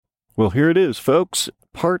Well, here it is, folks.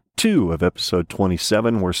 Part 2 of episode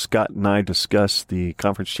 27, where Scott and I discuss the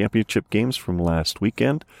conference championship games from last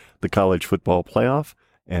weekend, the college football playoff,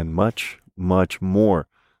 and much, much more.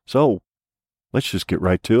 So, let's just get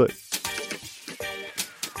right to it.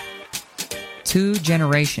 2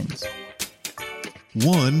 generations.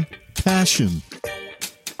 1 passion.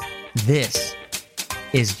 This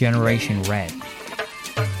is Generation Red.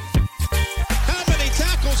 How many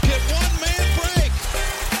tackles can one man break?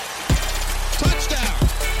 Touchdown.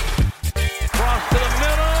 Cross to the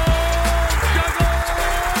middle. Juggle.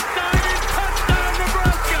 Diving touchdown,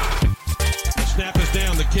 Nebraska. The snap is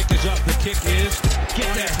down. The kick is up. The kick is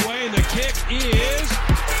get that way, and the kick is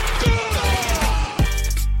good.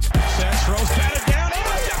 Seth throws batted down.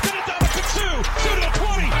 Intercepted it. Dominican Sue. Sue to the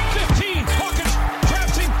 20, 15. Hawkins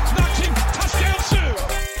grabs him, knocks him. Touchdown, Sue.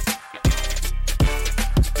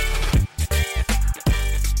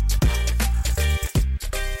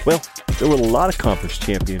 Well, there were a lot of conference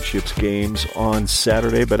championships games on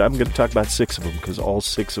Saturday, but I'm going to talk about 6 of them because all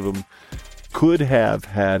 6 of them could have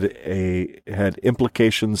had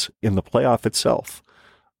implications in the playoff itself,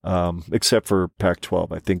 except for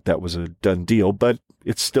Pac-12. I think that was a done deal, but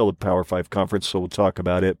it's still a Power 5 conference, so we'll talk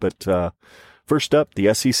about it. But first up,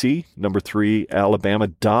 the SEC, number 3, Alabama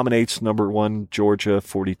dominates number 1, Georgia,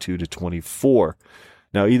 42-24.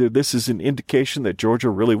 Now, either this is an indication that Georgia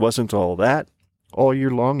really wasn't all that all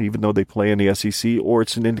year long, even though they play in the SEC, or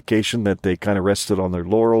it's an indication that they kind of rested on their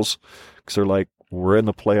laurels because they're like, we're in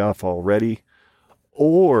the playoff already,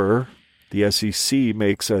 or the SEC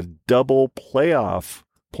makes a double playoff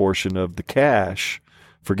portion of the cash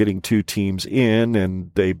for getting 2 teams in,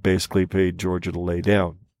 and they basically paid Georgia to lay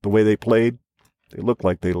down. The way they played, they looked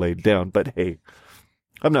like they laid down, but hey,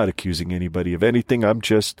 I'm not accusing anybody of anything. I'm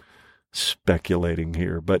just speculating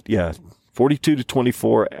here. But yeah,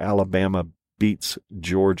 42-24, Alabama beats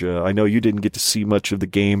Georgia. I know you didn't get to see much of the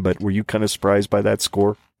game, but were you kind of surprised by that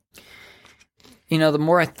score? You know, the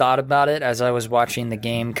more I thought about it as I was watching the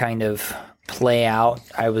game kind of play out,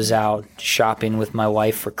 I was out shopping with my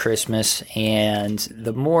wife for Christmas, and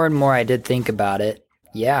the more and more I did think about it,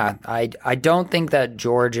 yeah, I don't think that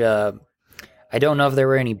Georgia, I don't know if there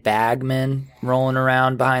were any bagmen rolling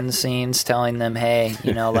around behind the scenes telling them, hey,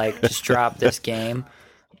 you know, like, just drop this game.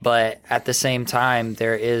 But at the same time,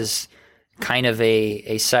 there is kind of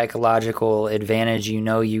a psychological advantage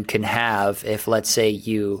you can have if, let's say,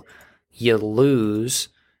 you lose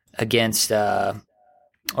against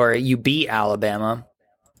or you beat Alabama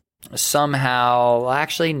somehow.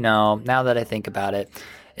 Actually, no, now that I think about it,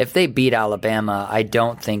 if they beat Alabama, I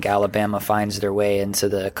don't think Alabama finds their way into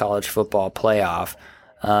the college football playoff.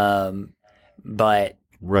 But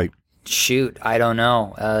right, shoot, I don't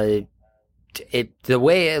know. The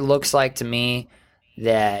way it looks like to me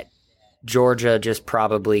that Georgia just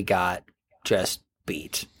probably got just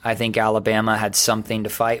beat. I think Alabama had something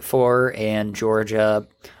to fight for, and Georgia,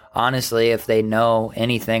 honestly, if they know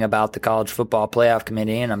anything about the College Football Playoff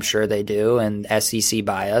Committee, and I'm sure they do, and SEC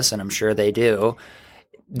bias, and I'm sure they do,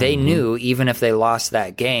 they knew even if they lost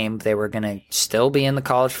that game, they were going to still be in the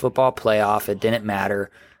College Football Playoff. It didn't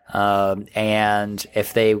matter. And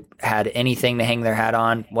if they had anything to hang their hat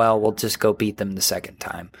on, well, we'll just go beat them the second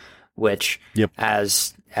time, which,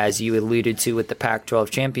 as you alluded to with the Pac-12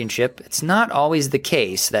 championship, it's not always the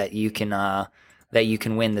case that you can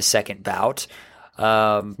win the second bout.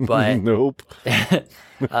 But nope.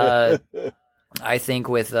 I think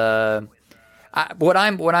with what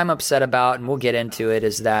I'm upset about, and we'll get into it,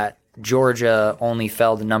 is that Georgia only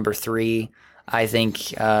fell to number 3. I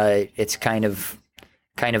think it's kind of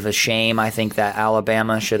a shame. I think that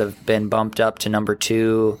Alabama should have been bumped up to number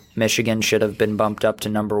 2. Michigan should have been bumped up to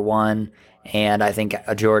number 1. And I think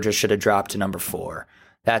Georgia should have dropped to number 4.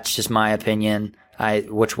 That's just my opinion.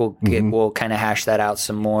 Which we'll kind of hash that out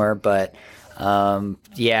some more. But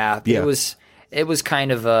it was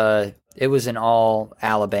kind of it was an all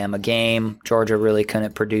Alabama game. Georgia really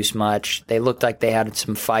couldn't produce much. They looked like they had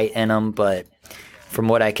some fight in them, but from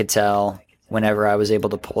what I could tell, whenever I was able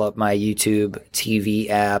to pull up my YouTube TV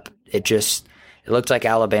app, it looked like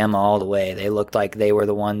Alabama all the way. They looked like they were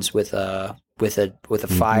the ones with a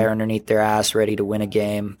fire underneath their ass, ready to win a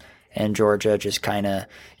game. And Georgia just kind of,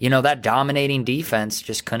 that dominating defense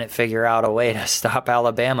just couldn't figure out a way to stop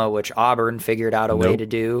Alabama, which Auburn figured out a way to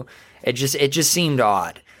do. It just seemed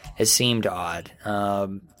odd. It seemed odd.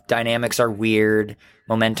 Dynamics are weird.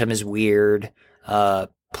 Momentum is weird.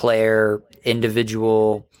 Player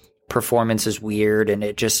individual performance is weird, and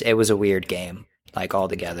it was a weird game, like,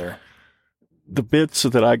 altogether. The bits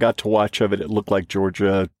that I got to watch of it, it looked like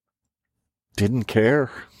Georgia didn't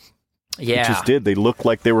care. Yeah. It just did. They looked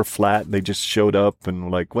like they were flat. They just showed up and were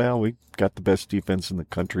like, well, we got the best defense in the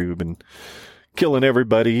country. We've been killing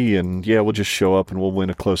everybody, and yeah, we'll just show up and we'll win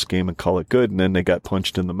a close game and call it good. And then they got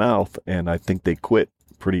punched in the mouth, and I think they quit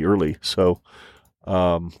pretty early. So,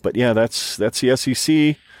 but yeah, that's the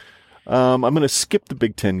SEC. I'm going to skip the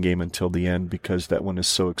Big Ten game until the end because that one is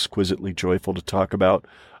so exquisitely joyful to talk about.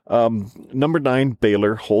 Number 9,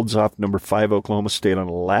 Baylor holds off number 5, Oklahoma State on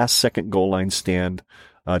a last-second goal line stand,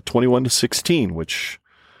 21-16, which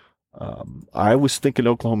I was thinking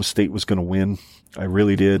Oklahoma State was going to win. I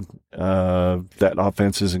really did. That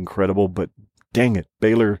offense is incredible, but dang it,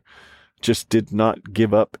 Baylor just did not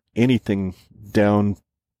give up anything down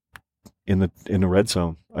in the red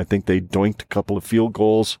zone. I think they doinked a couple of field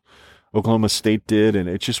goals. Oklahoma State did, and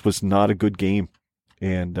it just was not a good game.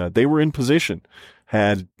 And they were in position.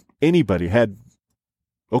 Had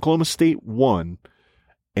Oklahoma State won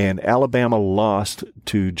and Alabama lost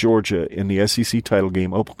to Georgia in the SEC title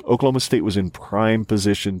game, Oklahoma State was in prime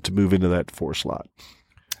position to move into that 4 slot.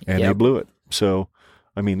 And they blew it. So,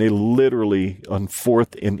 I mean, they literally, on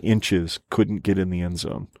 4th and inches, couldn't get in the end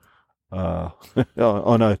zone.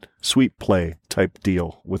 On a sweep play type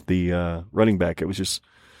deal with the running back. It was just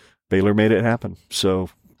Baylor made it happen. So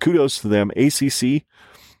kudos to them. ACC,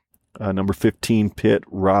 number 15 Pitt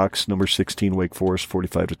rocks number 16 Wake Forest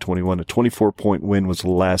 45-21. A 24-point win was the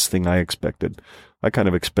last thing I expected. I kind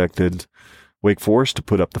of expected Wake Forest to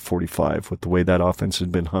put up the 45 with the way that offense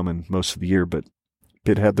had been humming most of the year, but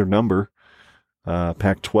Pitt had their number.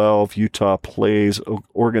 Pac-12, Utah plays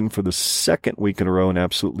Oregon for the second week in a row and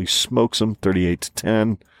absolutely smokes them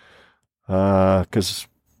 38-10. Because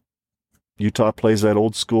Utah plays that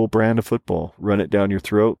old school brand of football. Run it down your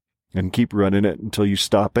throat and keep running it until you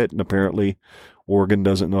stop it. And apparently Oregon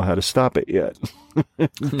doesn't know how to stop it yet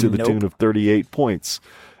to the tune of 38 points.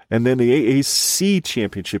 And then the AAC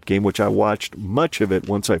championship game, which I watched much of it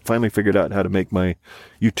once I finally figured out how to make my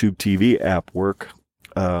YouTube TV app work.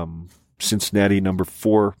 Cincinnati, number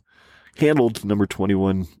 4, handled number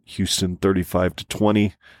 21 Houston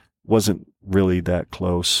 35-20. Wasn't really that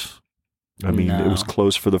close. I mean, It was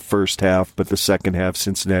close for the first half, but the second half,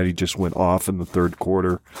 Cincinnati just went off in the third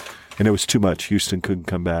quarter, and it was too much. Houston couldn't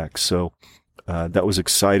come back. So that was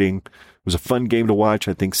exciting. It was a fun game to watch.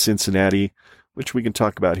 I think Cincinnati, which we can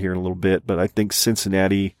talk about here in a little bit, but I think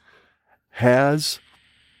Cincinnati has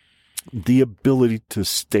the ability to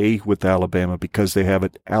stay with Alabama because they have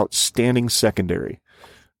an outstanding secondary.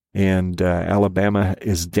 And Alabama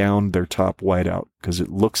is down their top wideout because it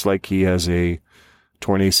looks like he has a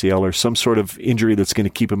torn ACL or some sort of injury that's going to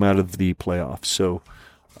keep him out of the playoffs. So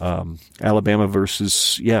Alabama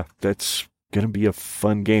versus, that's going to be a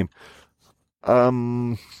fun game.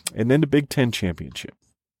 And then the Big Ten championship.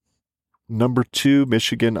 Number 2,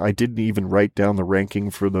 Michigan. I didn't even write down the ranking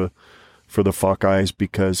for the Hawkeyes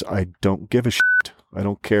because I don't give a shit. I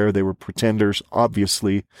don't care. They were pretenders,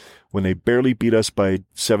 obviously, when they barely beat us by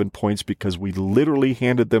 7 points because we literally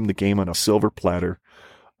handed them the game on a silver platter.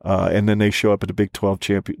 And then they show up at the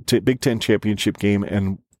Big Ten championship game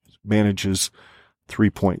and manages 3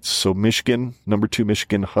 points. So Michigan, number 2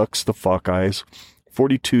 Michigan, hucks the Hawkeyes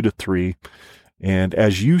 42-3. And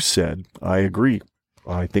as you said, I agree.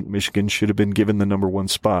 I think Michigan should have been given the number 1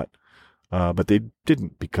 spot. But they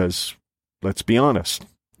didn't because, let's be honest,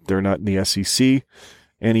 they're not in the SEC,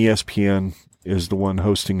 and ESPN is the one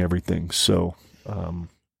hosting everything. So,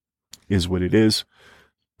 is what it is.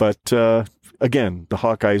 But, again, the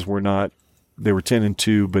Hawkeyes they were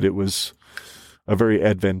 10-2, but it was a very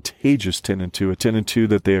advantageous 10-2, a 10-2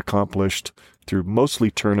 that they accomplished through mostly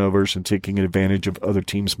turnovers and taking advantage of other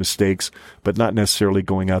teams' mistakes, but not necessarily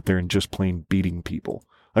going out there and just plain beating people.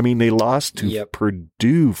 I mean, they lost to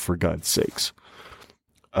Purdue, for God's sakes,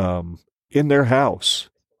 in their house.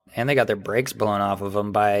 And they got their brakes blown off of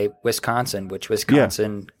them by Wisconsin, which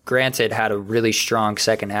Wisconsin, granted, had a really strong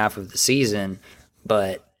second half of the season.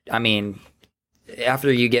 But, I mean,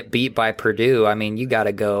 after you get beat by Purdue, I mean, you got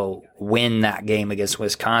to go win that game against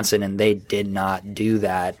Wisconsin, and they did not do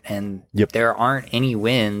that. And there aren't any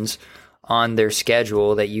wins on their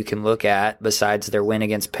schedule that you can look at besides their win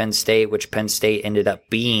against Penn State, which Penn State ended up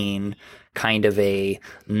being kind of a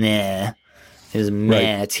meh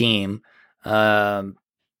team.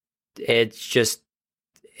 It's just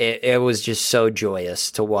it was just so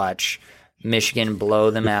joyous to watch Michigan blow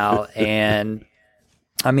them out. And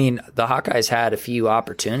I mean, the Hawkeyes had a few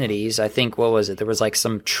opportunities. I think, what was it? There was like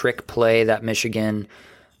some trick play that Michigan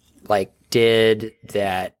did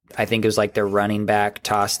that I think it was like their running back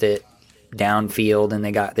tossed it downfield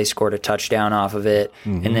and they scored a touchdown off of it.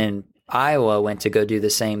 Mm-hmm. And then Iowa went to go do the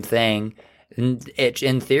same thing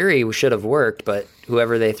in theory, we should have worked, but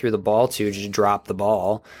whoever they threw the ball to just dropped the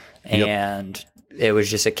ball, and it was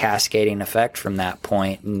just a cascading effect from that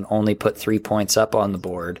point, and only put 3 points up on the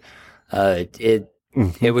board.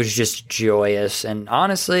 It was just joyous, and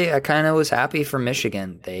honestly, I kind of was happy for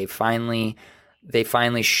Michigan. They finally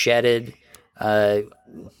shedded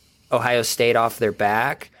Ohio State off their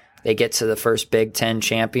back. They get to the first Big Ten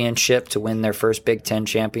championship to win their first Big Ten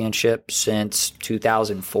championship since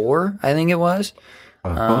 2004, I think it was.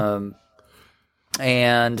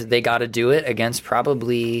 And they got to do it against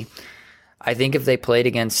probably, I think if they played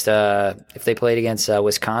against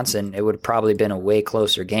Wisconsin, it would have probably been a way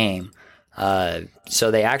closer game.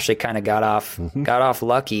 So they actually kind of got off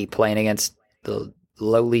lucky playing against the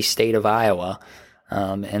lowly state of Iowa,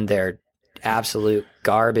 and their absolute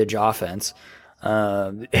garbage offense.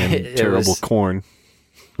 And terrible corn.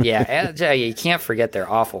 Yeah, you can't forget their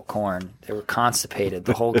awful corn. They were constipated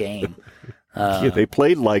the whole game. They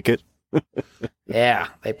played like it. Yeah,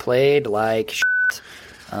 they played like shit.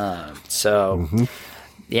 Yeah,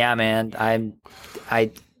 man, I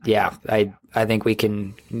think we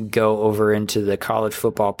can go over into the college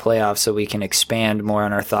football playoffs so we can expand more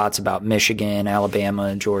on our thoughts about Michigan,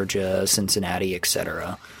 Alabama, Georgia, Cincinnati,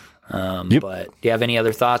 etc. But do you have any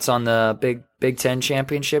other thoughts on the Big Ten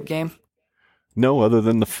championship game? No, other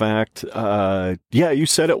than the fact, you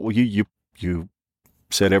said it. Well, you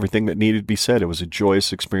said everything that needed to be said. It was a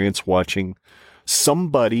joyous experience watching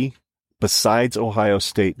somebody besides Ohio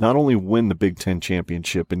State not only win the Big Ten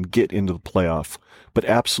championship and get into the playoff, but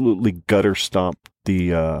absolutely gutter stomp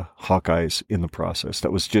the Hawkeyes in the process.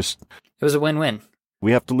 It was a win-win.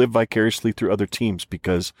 We have to live vicariously through other teams,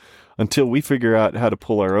 because until we figure out how to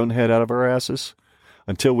pull our own head out of our asses,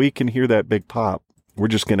 until we can hear that big pop, we're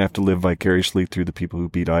just going to have to live vicariously through the people who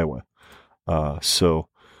beat Iowa. So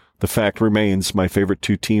the fact remains, my favorite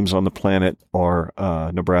two teams on the planet are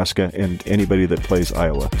Nebraska and anybody that plays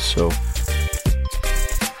Iowa. So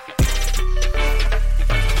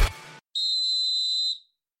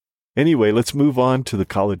anyway, let's move on to the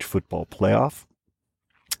college football playoff.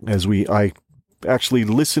 I actually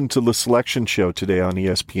listened to the selection show today on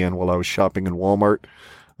ESPN while I was shopping in Walmart,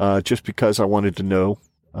 just because I wanted to know,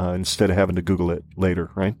 instead of having to Google it later,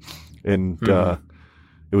 right? And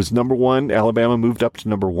it was number one. Alabama moved up to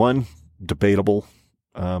number one. Debatable.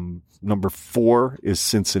 Number 4 is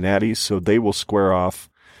Cincinnati, so they will square off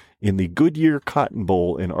in the Goodyear Cotton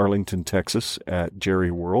Bowl in Arlington, Texas at Jerry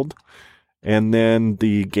World. And then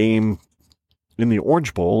the game in the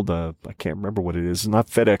Orange Bowl, I can't remember what it is. It's not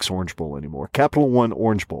FedEx Orange Bowl anymore. Capital One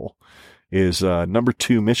Orange Bowl is number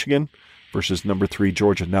 2 Michigan versus number 3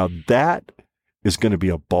 Georgia. Now that is going to be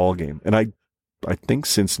a ball game, and I think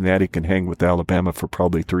Cincinnati can hang with Alabama for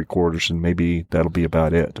probably 3 quarters, and maybe that'll be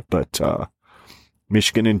about it. But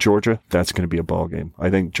Michigan and Georgia, that's going to be a ball game. I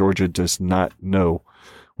think Georgia does not know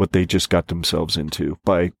what they just got themselves into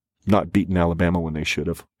by not beating Alabama when they should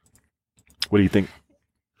have. What do you think?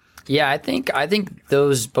 Yeah, I think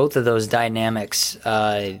both of those dynamics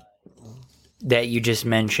that you just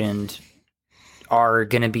mentioned are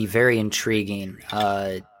going to be very intriguing.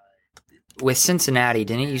 With Cincinnati,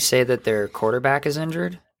 didn't you say that their quarterback is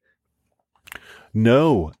injured?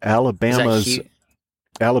 No, Alabama's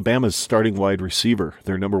starting wide receiver,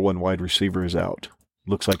 their number 1 wide receiver, is out.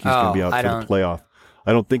 Looks like he's going to be out for the playoff.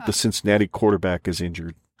 I don't think the Cincinnati quarterback is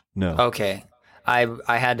injured. No. Okay.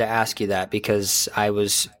 I had to ask you that because I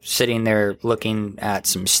was sitting there looking at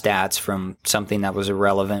some stats from something that was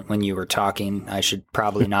irrelevant when you were talking. I should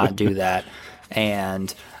probably not do that.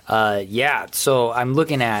 And so I'm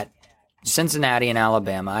looking at Cincinnati and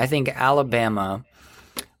Alabama. I think Alabama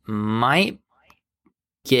might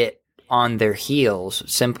get on their heels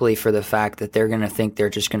simply for the fact that they're going to think they're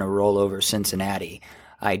just going to roll over Cincinnati.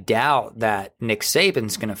 I doubt that Nick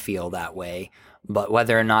Saban's going to feel that way, but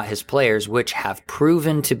whether or not his players, which have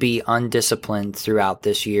proven to be undisciplined throughout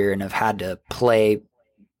this year and have had to play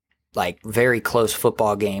like very close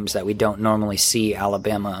football games that we don't normally see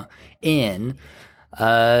Alabama in,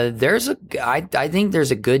 I think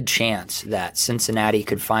there's a good chance that Cincinnati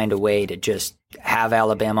could find a way to just have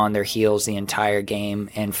Alabama on their heels the entire game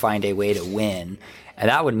and find a way to win. And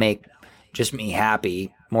that would make just me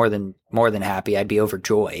happy, more than happy. I'd be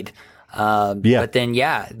overjoyed. But then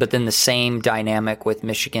the same dynamic with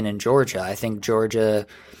Michigan and Georgia. I think Georgia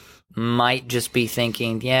might just be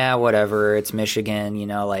thinking, yeah, whatever, it's Michigan,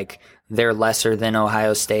 like they're lesser than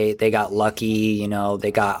Ohio State. They got lucky,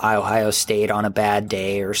 they got Ohio State on a bad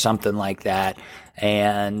day or something like that.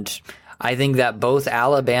 And I think that both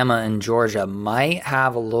Alabama and Georgia might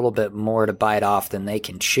have a little bit more to bite off than they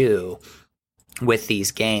can chew with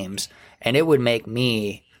these games. And it would make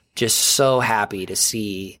me just so happy to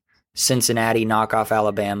see Cincinnati knock off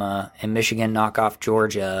Alabama and Michigan knock off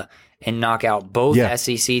Georgia and knock out both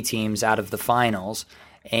SEC teams out of the finals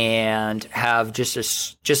and have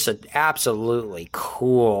just an absolutely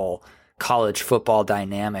cool college football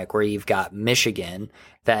dynamic where you've got Michigan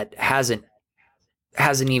that hasn't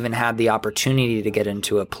even had the opportunity to get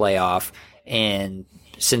into a playoff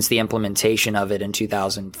since the implementation of it in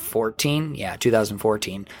 2014. Yeah,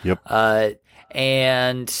 2014. Yep.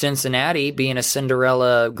 And Cincinnati being a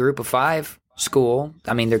Cinderella Group of 5 school.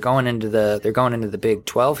 I mean, they're going into the Big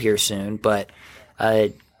 12 here soon, but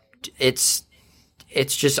it's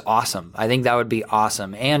just awesome. I think that would be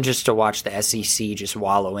awesome, and just to watch the SEC just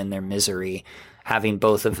wallow in their misery, having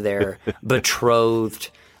both of their betrothed,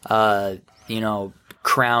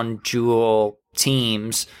 crown jewel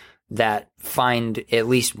teams that find at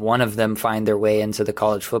least one of them find their way into the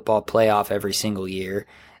college football playoff every single year.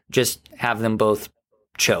 Just have them both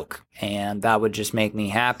choke, and that would just make me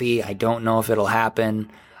happy. I don't know if it'll happen.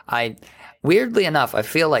 Weirdly enough, I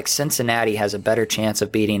feel like Cincinnati has a better chance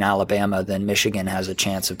of beating Alabama than Michigan has a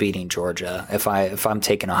chance of beating Georgia. If I'm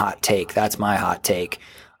taking a hot take, that's my hot take.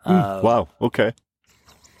 Wow. Okay.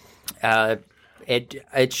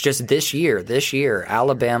 It's just this year,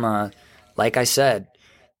 Alabama, like I said,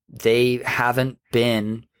 they haven't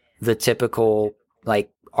been the typical,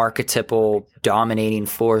 archetypal dominating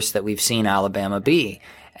force that we've seen Alabama be.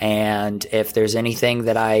 And if there's anything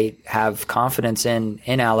that I have confidence in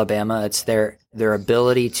Alabama, it's their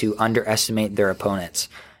ability to underestimate their opponents.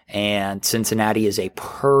 And Cincinnati is a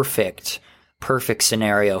perfect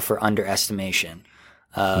scenario for underestimation.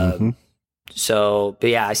 So, but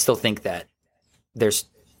yeah, I still think that there's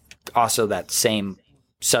also that same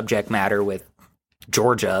subject matter with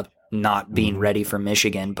Georgia not being ready for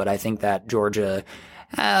Michigan, but I think that Georgia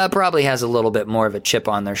probably has a little bit more of a chip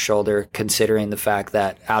on their shoulder, considering the fact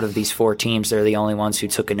that out of these 4 teams, they're the only ones who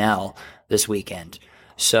took an L this weekend.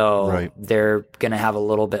 So they're going to have a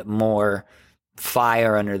little bit more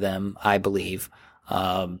fire under them, I believe.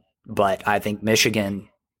 But I think Michigan,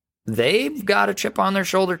 they've got a chip on their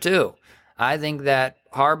shoulder too. I think that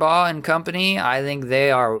Harbaugh and company, I think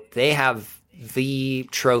they have the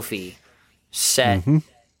trophy set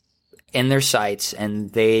in their sights,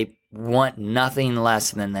 and they want nothing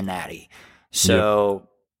less than the Natty. So,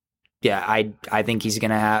 I think he's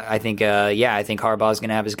gonna have. I think Harbaugh's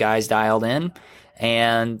gonna have his guys dialed in,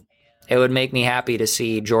 and it would make me happy to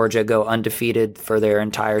see Georgia go undefeated for their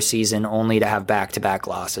entire season, only to have back-to-back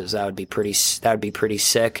losses. That would be pretty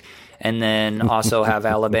sick. And then also have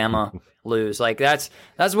Alabama lose. That's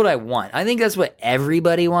what I want. I think that's what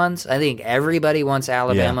everybody wants. I think everybody wants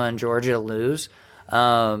Alabama and Georgia to lose.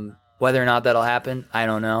 Whether or not that'll happen, I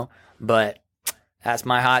don't know. But that's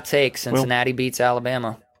my hot take. Cincinnati beats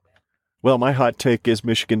Alabama. Well, my hot take is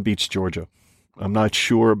Michigan beats Georgia. I'm not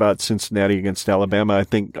sure about Cincinnati against Alabama. I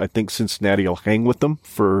think Cincinnati will hang with them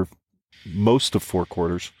for most of 4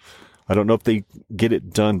 quarters. I don't know if they get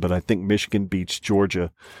it done, but I think Michigan beats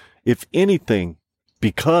Georgia. If anything,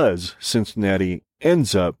 because Cincinnati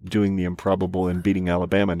ends up doing the improbable and beating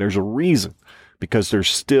Alabama, and there's a reason, because there's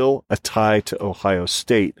still a tie to Ohio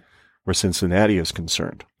State where Cincinnati is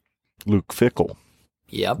concerned. Luke Fickell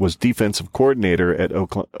was defensive coordinator at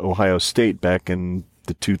Ohio State back in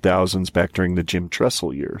the 2000s, back during the Jim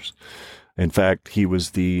Tressel years. In fact, he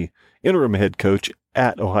was the interim head coach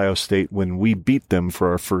at Ohio State when we beat them for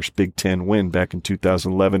our first Big Ten win back in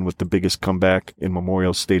 2011 with the biggest comeback in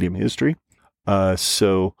Memorial Stadium history. Why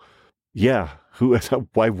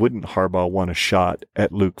wouldn't Harbaugh want a shot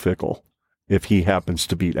at Luke Fickell if he happens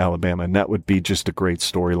to beat Alabama? And that would be just a great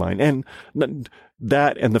storyline. And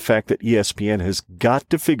that, and the fact that ESPN has got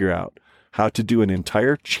to figure out how to do an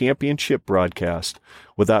entire championship broadcast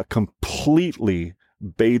without completely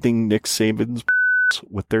bathing Nick Saban's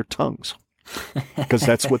with their tongues. Because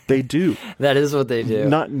that's what they do. That is what they do.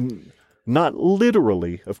 Not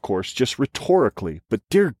literally, of course, just rhetorically. But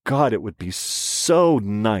dear God, it would be so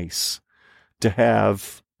nice to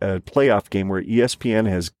have a playoff game where ESPN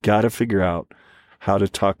has got to figure out how to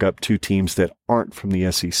talk up 2 teams that aren't from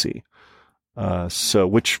the SEC.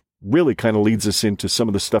 Which really kind of leads us into some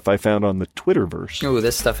of the stuff I found on the Twitterverse. Oh,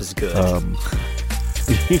 this stuff is good.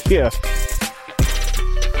 Yeah.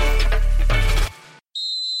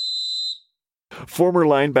 Former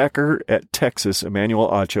linebacker at Texas, Emmanuel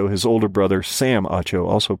Acho, his older brother, Sam Acho,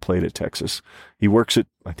 also played at Texas. He works at,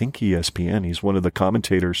 I think, ESPN. He's one of the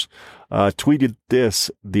commentators. Tweeted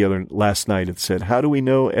this last night. It said, "How do we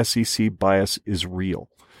know SEC bias is real?"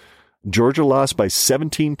 Georgia lost by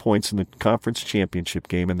 17 points in the conference championship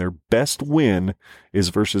game, and their best win is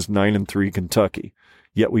versus 9-3 Kentucky.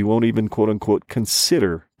 Yet we won't even, quote unquote,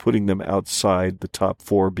 consider putting them outside the top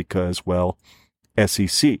 4 because, well,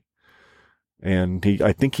 SEC. And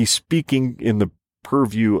I think he's speaking in the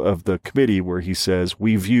purview of the committee where he says,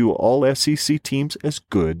 we view all SEC teams as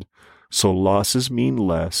good, so losses mean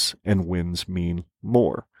less and wins mean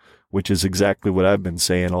more, which is exactly what I've been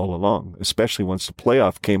saying all along, especially once the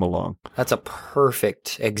playoff came along. That's a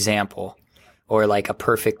perfect example, or like a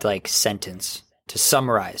perfect sentence to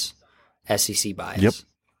summarize SEC bias. Yep.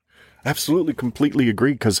 Absolutely, completely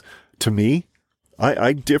agree, because to me,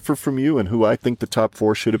 I differ from you in who I think the top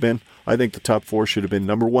 4 should have been. I think the top 4 should have been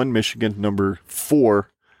number 1, Michigan, number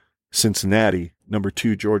 4, Cincinnati, number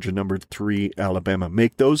 2, Georgia, number 3, Alabama.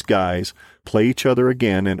 Make those guys play each other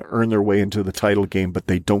again and earn their way into the title game, but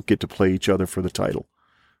they don't get to play each other for the title.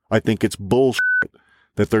 I think it's bullshit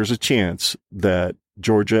that there's a chance that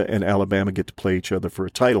Georgia and Alabama get to play each other for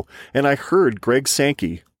a title. And I heard Greg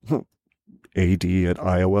Sankey, AD at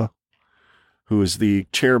Iowa, who is the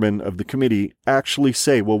chairman of the committee, actually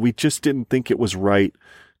say, well, we just didn't think it was right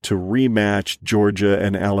to rematch Georgia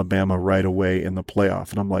and Alabama right away in the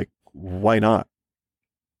playoff. And I'm like, why not?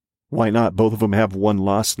 Why not? Both of them have one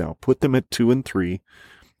loss now. Put them at 2 and 3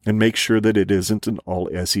 and make sure that it isn't an all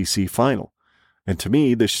SEC final. And to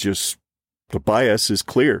me, the bias is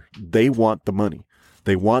clear. They want the money.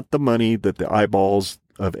 They want the money that the eyeballs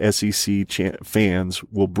of SEC fans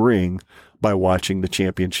will bring by watching the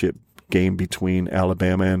championship game between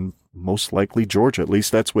Alabama and most likely Georgia. At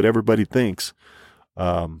least that's what everybody thinks.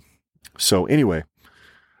 So anyway.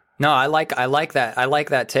 No, I like that. I like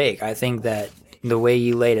that take. I think that the way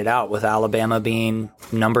you laid it out with Alabama being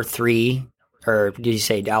number 3, or did you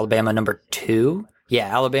say Alabama number 2?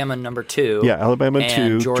 Yeah, Alabama number 2. Yeah, Alabama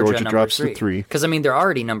 2. Georgia drops 3. to 3. Because, I mean, they're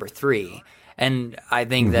already number 3. And I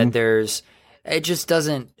think that it just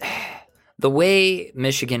doesn't, the way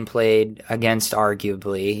Michigan played against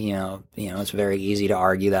arguably, it's very easy to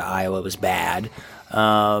argue that Iowa was bad.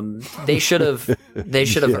 They should have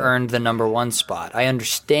earned the number 1 spot. I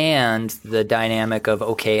understand the dynamic of,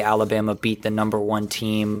 okay, Alabama beat the number 1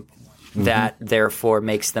 team, that therefore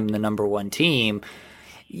makes them the number 1 team.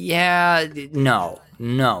 Yeah, no,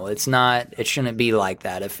 it's not. It shouldn't be like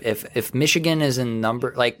that. If Michigan is in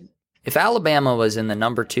if Alabama was in the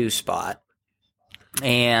number 2 spot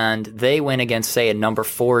and they went against, say, a number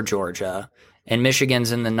 4 Georgia, and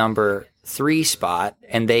Michigan's in the number 3 spot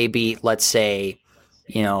and they beat, let's say,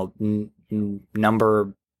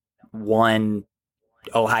 number 1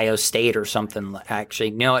 Ohio State or something.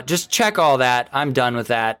 Actually, just check all that. I'm done with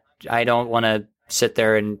that. I don't want to sit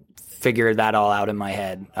there and figure that all out in my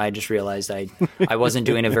head. I just realized I wasn't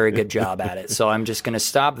doing a very good job at it. So I'm just going to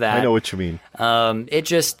stop that. I know what you mean. It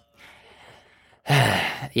just,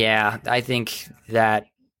 yeah, I think that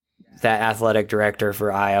athletic director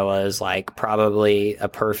for Iowa is probably a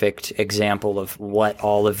perfect example of what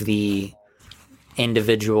all of the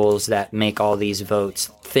individuals that make all these votes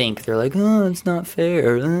think. They're like, oh, it's not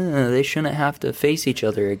fair. They shouldn't have to face each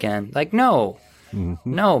other again. No.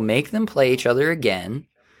 No, make them play each other again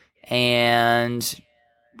and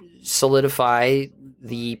solidify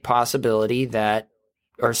the possibility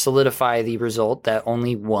or solidify the result that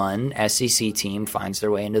only one SEC team finds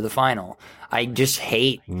their way into the final. I just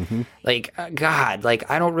hate, God,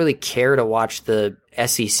 I don't really care to watch the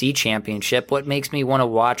SEC championship. What makes me want to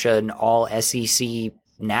watch an all SEC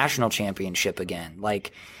national championship again? I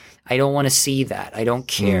don't want to see that. I don't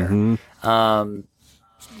care.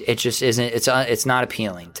 It just isn't, it's not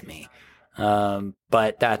appealing to me.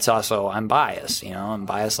 But that's also, I'm biased, I'm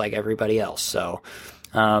biased like everybody else. So,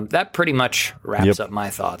 that pretty much wraps up my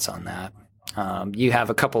thoughts on that. You have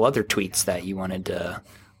a couple other tweets that you wanted to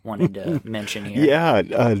mention here. Yeah.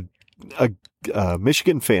 A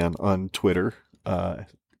Michigan fan on Twitter,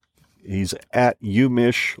 he's at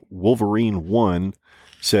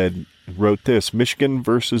UMichWolverine1 wrote this: Michigan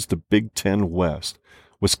versus the Big Ten West.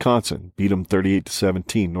 Wisconsin beat them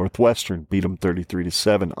 38-17. Northwestern beat them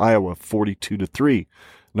 33-7. Iowa 42-3.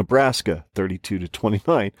 Nebraska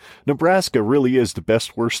 32-29. Nebraska really is the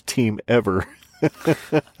best worst team ever.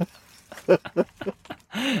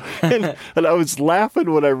 and I was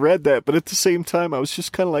laughing when I read that, but at the same time I was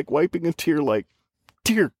just kind of wiping a tear,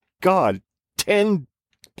 dear God, 10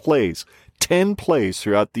 plays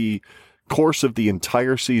throughout the course of the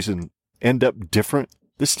entire season end up different.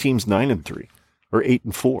 This team's 9-3 or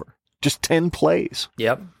 8-4, just 10 plays.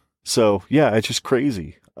 Yep. So yeah, it's just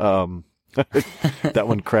crazy. That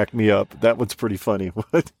one cracked me up. That one's pretty funny.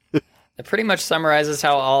 It pretty much summarizes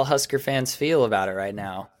how all Husker fans feel about it right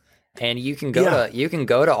now. And you can go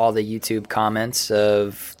to all the YouTube comments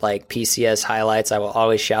of like PCS highlights. I will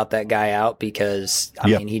always shout that guy out because I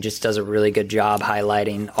mean he just does a really good job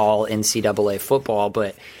highlighting all NCAA football.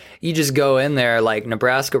 But you just go in there like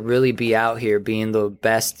Nebraska really be out here being the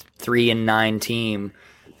best 3-9 team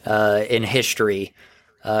in history,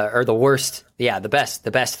 or the worst. Yeah, the best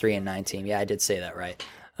 3-9 team. Yeah, I did say that right.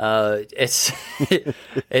 It's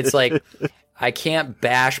it's like I can't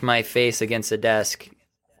bash my face against a desk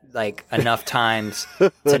like enough times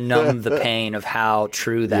to numb the pain of how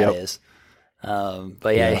true that is.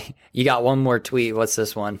 But you got one more tweet. What's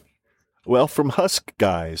this one? Well, from Husk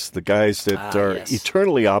guys, the guys that are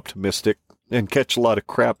eternally optimistic and catch a lot of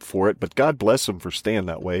crap for it, but God bless them for staying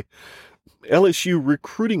that way. LSU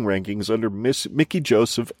recruiting rankings under Mickey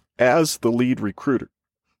Joseph as the lead recruiter.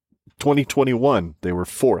 2021, they were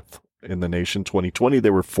 4th in the nation. 2020, they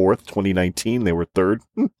were 4th. 2019, they were 3rd.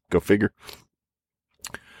 Go figure.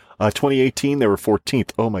 2018, they were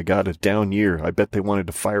 14th. Oh, my God, a down year. I bet they wanted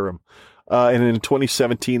to fire him. And in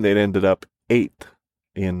 2017, they'd ended up 8th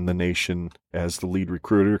in the nation as the lead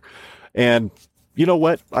recruiter. And you know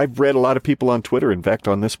what? I've read a lot of people on Twitter. In fact,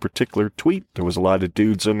 on this particular tweet, there was a lot of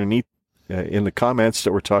dudes underneath in the comments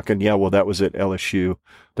that were talking, yeah, well, that was at LSU.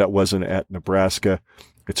 That wasn't at Nebraska.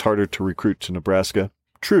 It's harder to recruit to Nebraska.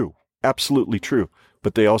 True. Absolutely true.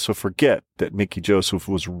 But they also forget that Mickey Joseph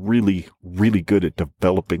was really, really good at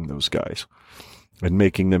developing those guys and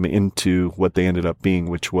making them into what they ended up being,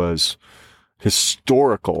 which was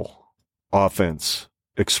historical offense,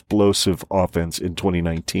 explosive offense in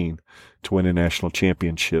 2019 to win a national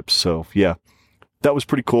championship. So, yeah, that was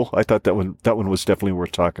pretty cool. I thought that one was definitely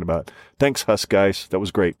worth talking about. Thanks, Husk guys. That was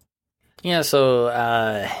great. Yeah,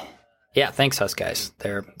 so thanks, Husk guys.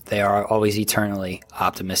 They are always eternally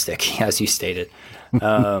optimistic, as you stated.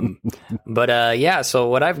 So what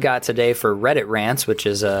I've got today for Reddit rants, which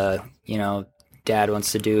is Dad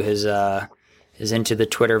wants to do his into the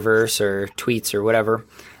Twitterverse or tweets or whatever.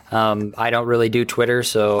 I don't really do Twitter,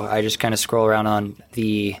 so I just kind of scroll around on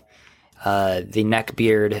the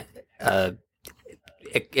neckbeard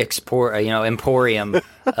emporium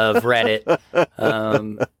of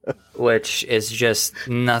Reddit, which is just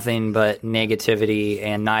nothing but negativity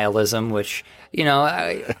and nihilism, which,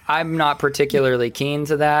 I'm not particularly keen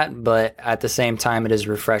to that, but at the same time, it is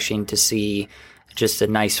refreshing to see just a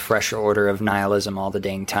nice fresh order of nihilism all the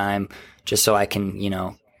dang time, just so I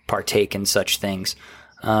can, partake in such things.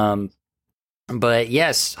 But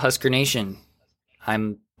yes, Husker Nation,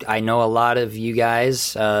 I know a lot of you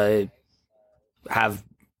guys, have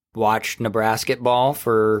watched Nebraska ball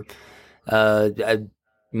for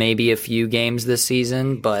maybe a few games this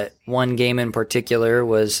season, but one game in particular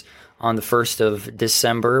was on the 1st of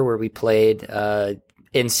December where we played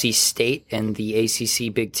NC State in the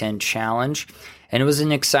ACC Big Ten Challenge, and it was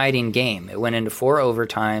an exciting game. It went into 4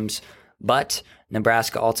 overtimes, but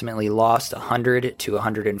Nebraska ultimately lost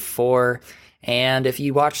 100-104, and if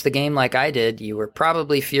you watched the game like I did, you were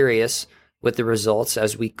probably furious with the results,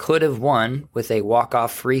 as we could have won with a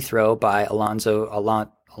walk-off free throw by Alonzo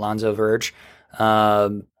Verge.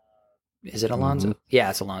 Is it Alonzo? Mm-hmm. Yeah,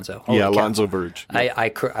 it's Alonzo. Holy cow. Alonzo Verge. Yeah. I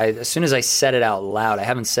as soon as I said it out loud, I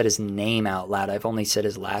haven't said his name out loud. I've only said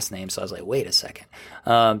his last name, so I was like, wait a second.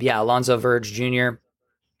 Alonzo Verge Jr.,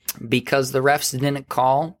 because the refs didn't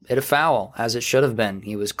call it a foul, as it should have been.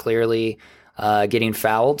 He was clearly getting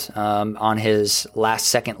fouled on his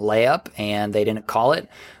last-second layup, and they didn't call it,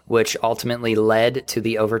 which ultimately led to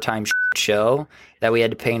the overtime show that we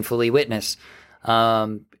had to painfully witness.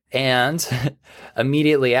 And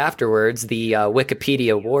immediately afterwards, the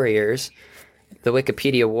Wikipedia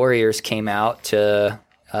Warriors came out to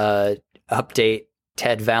update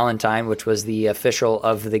Ted Valentine, which was the official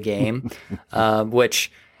of the game,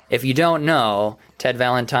 which, if you don't know, Ted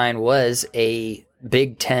Valentine was a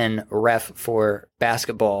Big Ten ref for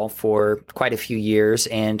basketball for quite a few years,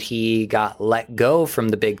 and he got let go from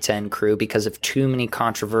the Big Ten crew because of too many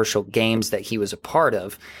controversial games that he was a part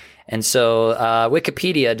of. And so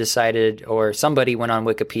Wikipedia decided, or somebody went on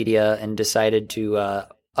Wikipedia and decided to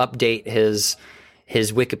update his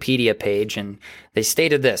Wikipedia page, and they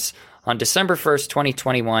stated this. On December 1st,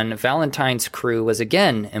 2021, Valentine's crew was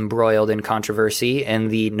again embroiled in controversy in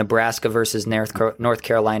the Nebraska versus North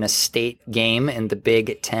Carolina State game in the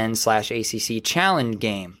Big Ten/ACC Challenge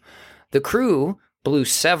game. The crew blew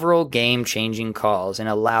several game-changing calls and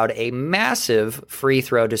allowed a massive free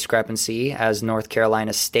throw discrepancy as North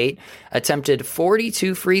Carolina State attempted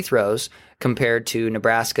 42 free throws compared to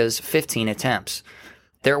Nebraska's 15 attempts.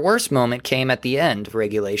 Their worst moment came at the end of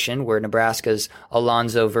regulation, where Nebraska's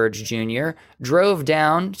Alonzo Verge Jr. drove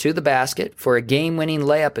down to the basket for a game-winning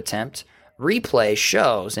layup attempt, replay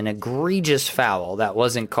shows an egregious foul that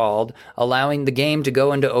wasn't called, allowing the game to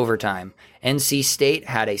go into overtime. NC State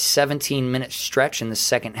had a 17-minute stretch in the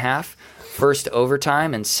second half, first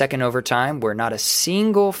overtime and second overtime, where not a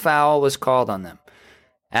single foul was called on them.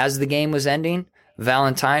 As the game was ending,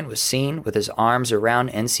 Valentine was seen with his arms around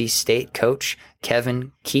NC State coach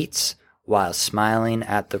Kevin Keats while smiling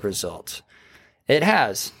at the result. It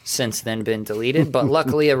has since then been deleted, but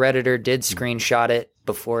luckily a Redditor did screenshot it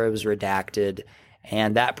before it was redacted,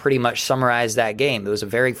 and that pretty much summarized that game. It was a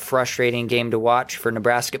very frustrating game to watch for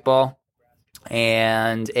Nebraska ball,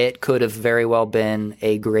 and it could have very well been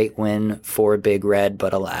a great win for Big Red,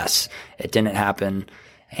 but alas, it didn't happen.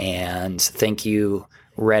 And thank you,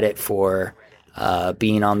 Reddit, for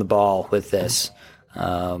being on the ball with this.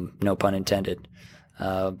 No pun intended.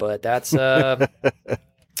 But that's my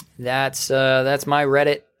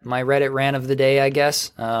Reddit rant of the day, I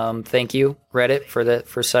guess. Thank you, Reddit,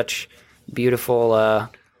 for such beautiful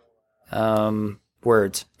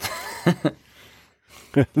words.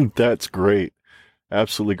 That's great.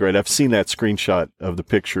 Absolutely great. I've seen that screenshot of the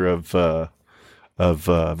picture of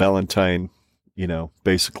Valentine,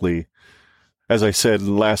 basically, as I said in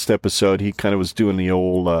the last episode, he kind of was doing the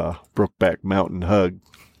old Brokeback Mountain hug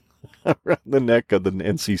around the neck of the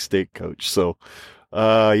NC State coach. So,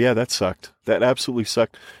 yeah, that sucked. That absolutely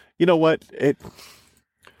sucked. You know what?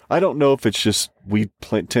 I don't know if it's just we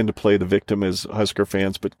tend to play the victim as Husker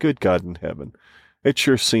fans, but good God in heaven, it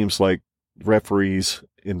sure seems like referees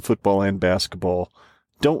in football and basketball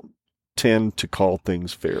don't tend to call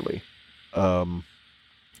things fairly. And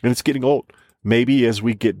it's getting old. Maybe as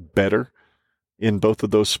we get better in both of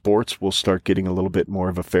those sports, we'll start getting a little bit more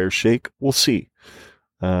of a fair shake. We'll see.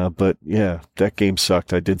 But yeah, that game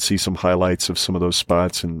sucked. I did see some highlights of some of those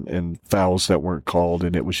spots and fouls that weren't called,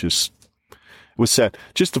 and it was sad.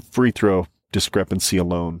 Just the free throw discrepancy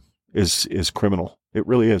alone is criminal. It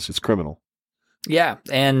really is. It's criminal. Yeah,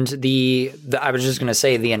 and I was just going to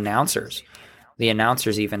say the announcers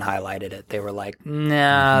even highlighted it. They were like,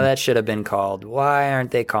 nah, that should have been called. Why aren't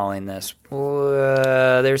they calling this?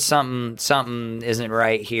 There's something isn't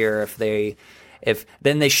right here.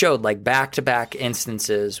 Then they showed like back-to-back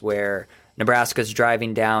instances where Nebraska's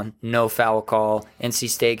driving down, no foul call. NC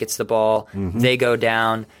State gets the ball. They go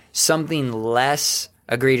down. Something less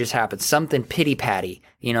egregious happens. Something pity-patty.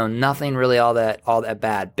 Nothing really all that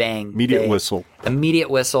bad. Bang. Immediate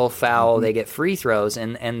whistle, foul. They get free throws,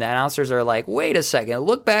 and the announcers are like, wait a second,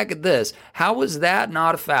 look back at this. How was that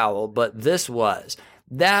not a foul, but this was?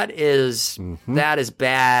 That is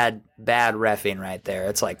bad reffing right there.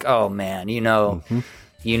 It's like, oh man,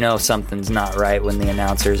 something's not right when the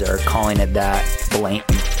announcers are calling it that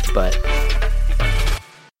blatant. But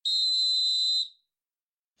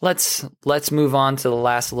let's move on to the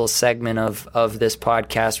last little segment of this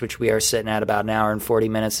podcast, which we are sitting at about an hour and 40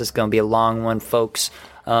 minutes. This is going to be a long one, folks.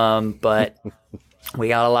 But we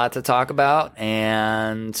got a lot to talk about,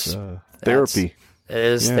 and therapy. It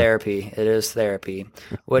is therapy. It is therapy.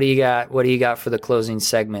 What do you got? What do you got for the closing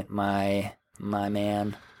segment, my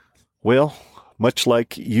man? Well, much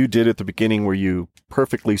like you did at the beginning, where you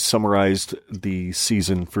perfectly summarized the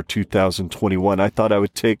season for 2021, I thought I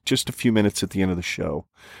would take just a few minutes at the end of the show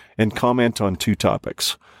and comment on two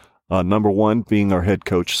topics. Number one being our head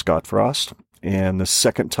coach, Scott Frost. And the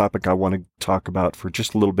second topic I want to talk about for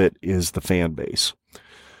just a little bit is the fan base.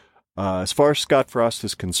 As far as Scott Frost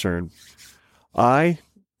is concerned, I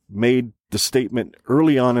made the statement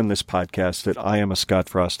early on in this podcast that I am a Scott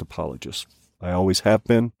Frost apologist. I always have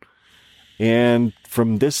been. And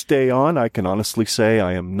from this day on, I can honestly say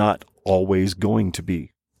I am not always going to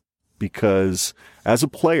be. Because as a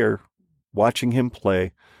player, watching him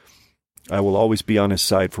play, I will always be on his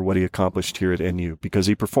side for what he accomplished here at NU. Because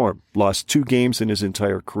he performed. Lost 2 games in his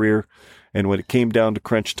entire career. And when it came down to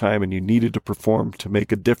crunch time and you needed to perform to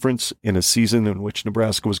make a difference in a season in which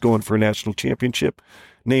Nebraska was going for a national championship,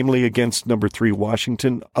 namely against number 3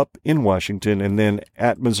 Washington, up in Washington, and then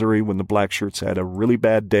at Missouri when the Black Shirts had a really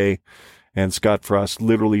bad day, and Scott Frost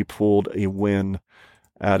literally pulled a win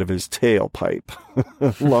out of his tailpipe,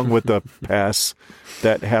 along with a pass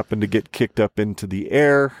that happened to get kicked up into the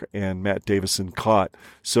air and Matt Davison caught.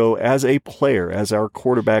 So as a player, as our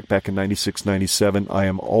quarterback back in 96-97, I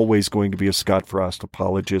am always going to be a Scott Frost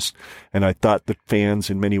apologist, and I thought the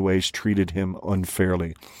fans in many ways treated him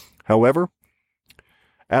unfairly. However,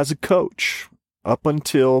 as a coach, up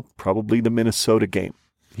until probably the Minnesota game,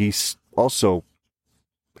 he's also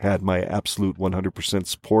had my absolute 100%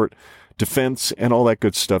 support, defense, and all that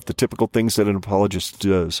good stuff, the typical things that an apologist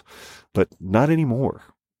does, but not anymore.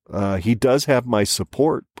 He does have my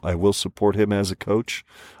support. I will support him as a coach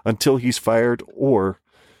until he's fired or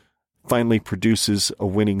finally produces a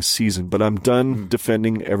winning season. But I'm done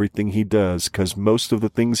defending everything he does, because most of the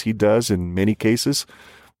things he does in many cases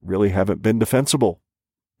really haven't been defensible.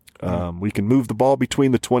 We can move the ball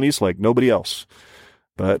between the 20s like nobody else,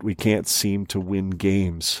 but we can't seem to win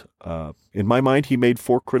games. In my mind, he made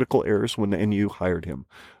 4 critical errors when the NU hired him.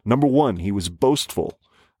 Number 1, he was boastful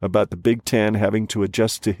about the Big Ten having to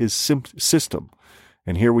adjust to his system.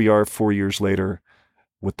 And here we are 4 years later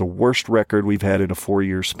with the worst record we've had in a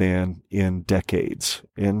 4-year span in decades.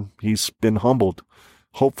 And he's been humbled,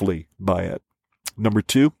 hopefully, by it. Number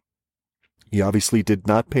 2, he obviously did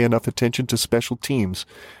not pay enough attention to special teams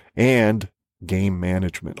and game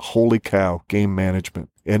management. Holy cow, game management.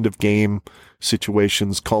 End of game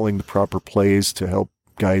situations, calling the proper plays to help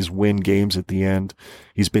guys win games at the end.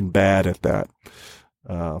 He's been bad at that.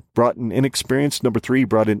 Number 3,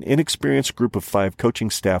 brought an inexperienced group of 5 coaching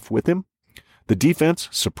staff with him. The defense,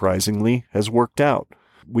 surprisingly, has worked out.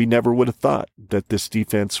 We never would have thought that this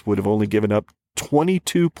defense would have only given up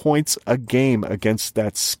 22 points a game against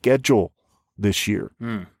that schedule this year.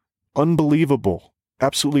 Unbelievable.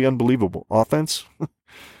 Absolutely unbelievable. Offense,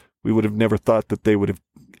 we would have never thought that they would have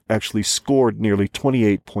actually scored nearly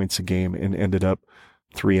 28 points a game and ended up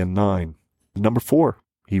 3-9. Number 4,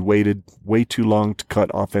 he waited way too long to cut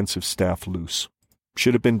offensive staff loose.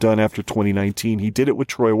 Should have been done after 2019. He did it with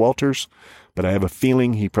Troy Walters, but I have a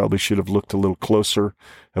feeling he probably should have looked a little closer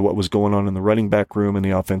at what was going on in the running back room and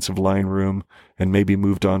the offensive line room, and maybe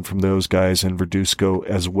moved on from those guys and Verduzco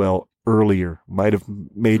as well earlier. Might have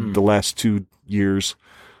made the last 2 years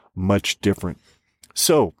much different.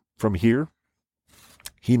 So from here,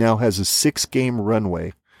 he now has a 6-game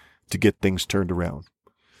runway to get things turned around.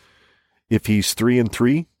 If he's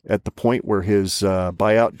 3-3 at the point where his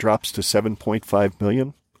buyout drops to $7.5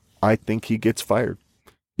 million, I think he gets fired,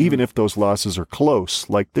 even if those losses are close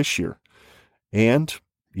like this year. And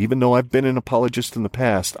even though I've been an apologist in the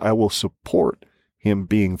past, I will support him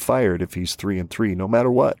being fired if he's 3-3, no matter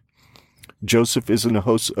what. Joseph isn't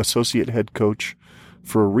a associate head coach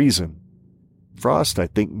for a reason. Frost, I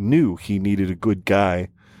think, knew he needed a good guy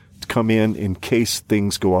to come in case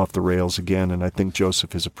things go off the rails again, and I think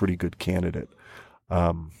Joseph is a pretty good candidate.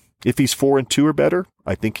 If he's 4-2 or better,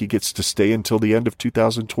 I think he gets to stay until the end of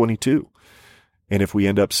 2022. And if we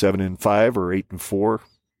end up 7-5 or 8-4,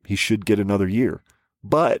 he should get another year.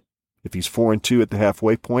 But if he's 4-2 at the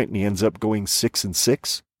halfway point and he ends up going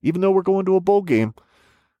 6-6, even though we're going to a bowl game,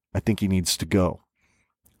 I think he needs to go.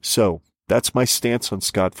 So that's my stance on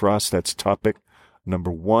Scott Frost. That's topic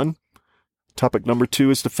number 1. Topic number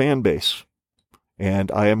 2 is the fan base.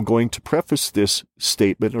 And I am going to preface this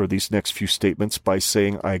statement, or these next few statements, by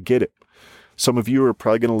saying I get it. Some of you are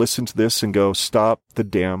probably going to listen to this and go, stop the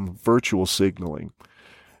damn virtual signaling.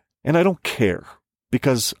 And I don't care,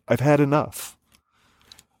 because I've had enough.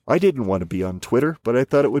 I didn't want to be on Twitter, but I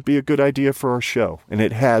thought it would be a good idea for our show. And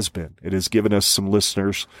it has been. It has given us some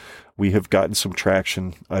listeners. We have gotten some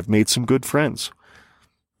traction. I've made some good friends.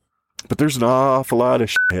 But there's an awful lot of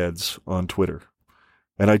shitheads on Twitter.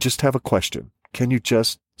 And I just have a question. Can you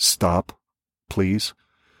just stop, please?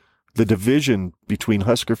 The division between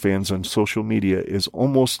Husker fans on social media is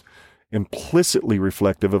almost implicitly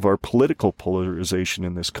reflective of our political polarization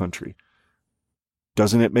in this country.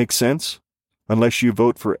 Doesn't it make sense? Unless you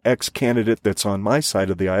vote for X candidate that's on my side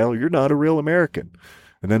of the aisle, you're not a real American.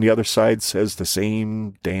 And then the other side says the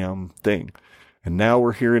same damn thing. And now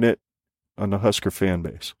we're hearing it on the Husker fan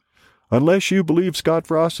base. Unless you believe Scott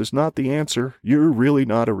Frost is not the answer, you're really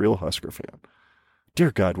not a real Husker fan.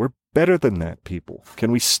 Dear God, we're better than that, people.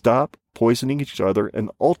 Can we stop poisoning each other and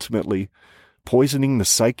ultimately poisoning the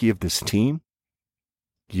psyche of this team?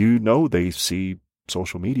 You know they see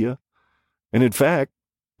social media. And in fact,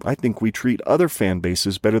 I think we treat other fan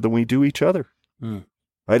bases better than we do each other.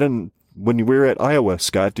 When you were at Iowa,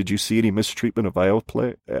 Scott, did you see any mistreatment of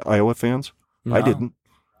Iowa fans? No. I didn't.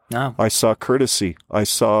 No. I saw courtesy. I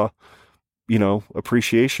saw,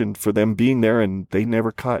 appreciation for them being there, and they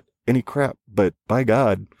never caught any crap. But by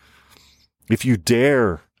God, if you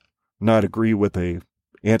dare not agree with a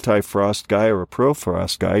anti-Frost guy or a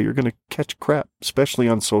pro-Frost guy, you're going to catch crap, especially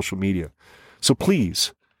on social media. So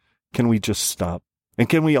please, can we just stop? And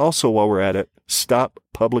can we also, while we're at it, stop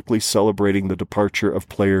publicly celebrating the departure of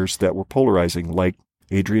players that were polarizing, like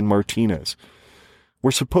Adrian Martinez?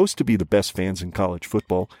 We're supposed to be the best fans in college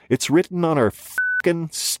football. It's written on our fucking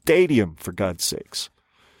stadium, for God's sakes.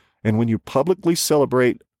 And when you publicly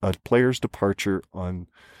celebrate a player's departure on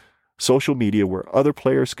social media where other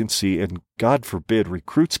players can see, and God forbid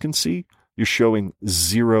recruits can see, you're showing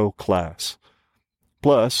zero class.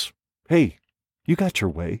 Plus, hey, you got your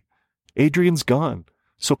way. Adrian's gone.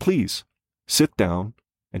 So please, sit down,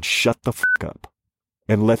 and shut the fuck up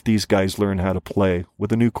and let these guys learn how to play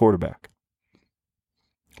with a new quarterback.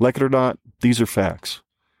 Like it or not, these are facts.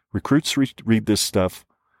 Recruits read this stuff.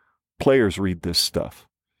 Players read this stuff.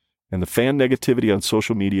 And the fan negativity on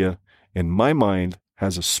social media, in my mind,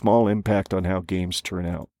 has a small impact on how games turn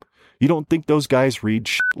out. You don't think those guys read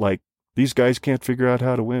shit like, these guys can't figure out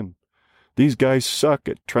how to win. These guys suck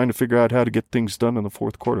at trying to figure out how to get things done in the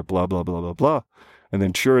fourth quarter, blah, blah, blah, blah, blah. And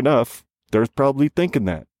then sure enough, they're probably thinking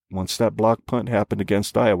that once that block punt happened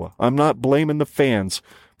against Iowa. I'm not blaming the fans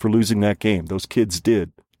for losing that game. Those kids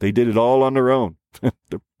did. They did it all on their own.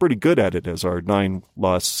 They're pretty good at it as our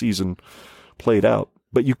 9-loss season played out.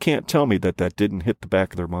 But you can't tell me that that didn't hit the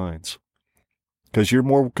back of their minds. Because you're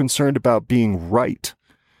more concerned about being right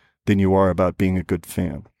than you are about being a good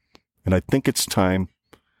fan. And I think it's time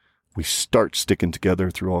we start sticking together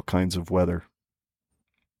through all kinds of weather.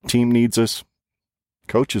 Team needs us.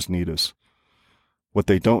 Coaches need us. What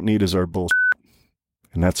they don't need is our bullshit.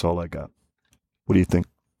 And that's all I got. What do you think?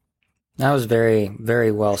 That was very,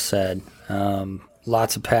 very well said.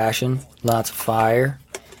 Lots of passion, lots of fire.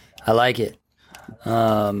 I like it.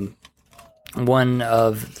 One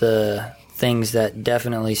of the things that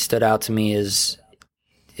definitely stood out to me is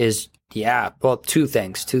two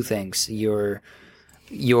things.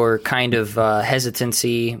 Your kind of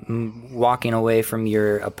hesitancy, walking away from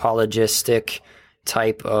your apologistic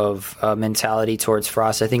type of mentality towards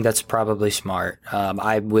Frost. I think that's probably smart.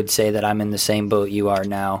 I would say that I'm in the same boat you are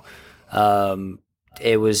now.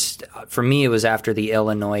 It was after the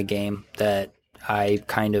Illinois game that I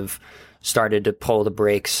kind of started to pull the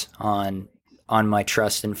brakes on my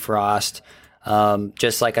trust in Frost.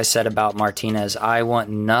 Just like I said about Martinez, I want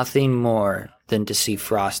nothing more than to see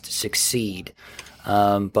Frost succeed.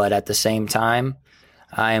 But at the same time,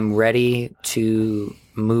 I am ready to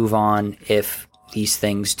move on if these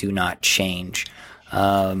things do not change.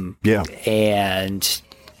 And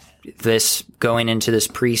this going into this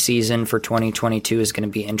preseason for 2022 is going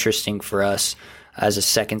to be interesting for us as a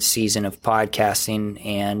second season of podcasting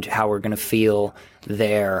and how we're going to feel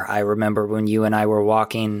there. I remember when you and I were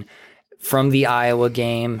walking from the Iowa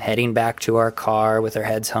game, heading back to our car with our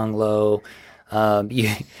heads hung low.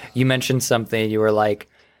 You mentioned something. You were like,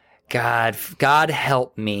 God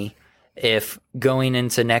help me if going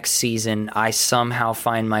into next season I somehow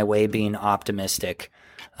find my way being optimistic.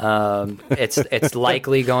 It's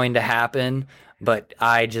likely going to happen, but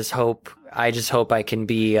I just hope I can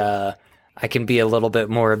be a little bit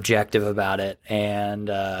more objective about it, and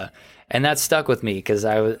that stuck with me because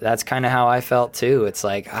that's kind of how I felt too. It's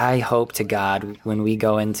like, I hope to God when we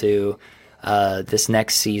go into this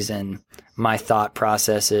next season, my thought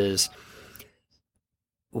process is,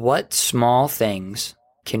 what small things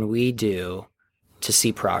can we do to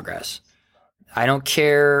see progress? I don't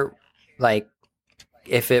care, like,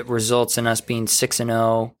 if it results in us being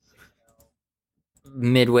 6-0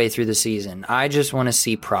 midway through the season. I just want to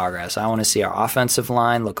see progress. I want to see our offensive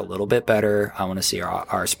line look a little bit better. I want to see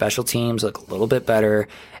our special teams look a little bit better.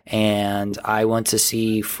 And I want to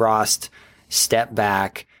see Frost step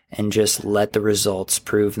back and just let the results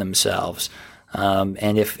prove themselves.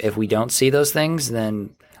 And if we don't see those things,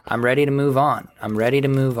 then I'm ready to move on.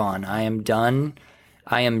 I am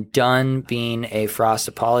done being a Frost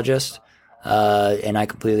apologist. And I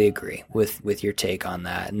completely agree with your take on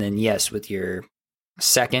that. And then, yes, with your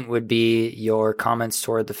second would be your comments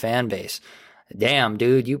toward the fan base. Damn,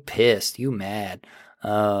 dude, you pissed, you mad.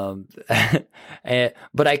 But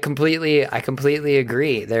I completely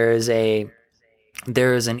agree. There is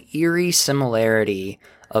an eerie similarity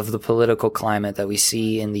of the political climate that we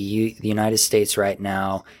see in the United States right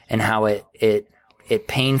now, and how it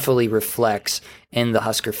painfully reflects in the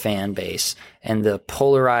Husker fan base and the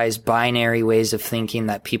polarized binary ways of thinking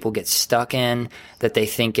that people get stuck in, that they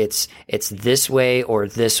think it's this way or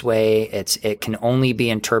this way. It can only be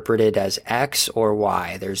interpreted as X or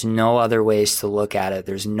Y. There's no other ways to look at it.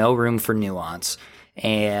 There's no room for nuance.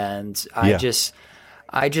 And I just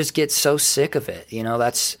get so sick of it.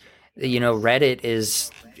 Reddit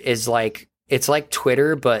is like, it's like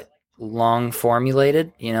Twitter, but long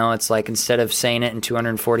formulated. It's like, instead of saying it in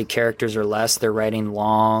 240 characters or less, they're writing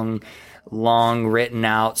long written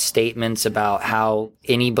out statements about how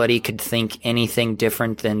anybody could think anything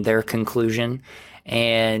different than their conclusion.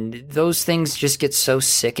 And those things just get so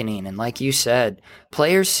sickening. And like you said,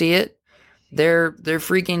 players see it. They're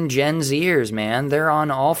freaking Gen Zers, man. They're on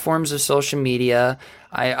all forms of social media.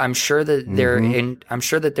 I'm sure that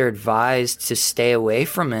they're advised to stay away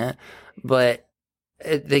from it, but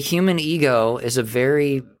the human ego is a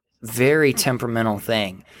very, very temperamental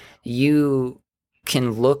thing. You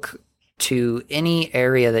can look to any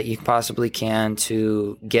area that you possibly can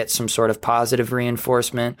to get some sort of positive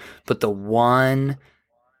reinforcement. But the one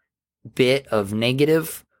bit of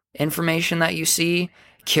negative information that you see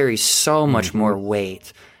carries so much more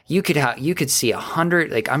weight. You could see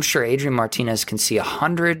 100, like I'm sure Adrian Martinez can see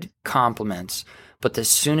 100 compliments, but as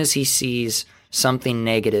soon as he sees something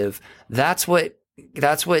negative, that's what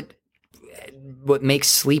makes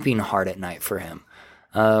sleeping hard at night for him.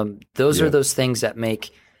 Those are those things that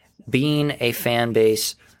make being a fan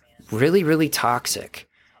base really, really toxic.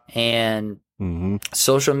 And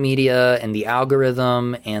social media and the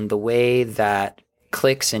algorithm and the way that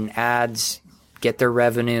clicks and ads get their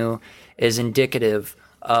revenue is indicative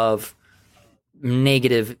of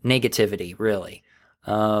negativity, really.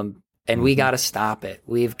 And we got to stop it.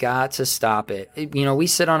 We've got to stop it. We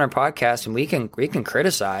sit on our podcast and we can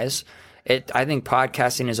criticize it. I think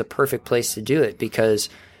podcasting is a perfect place to do it because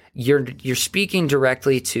you're speaking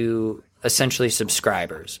directly to essentially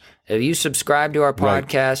subscribers. If you subscribe to our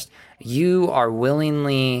podcast, you are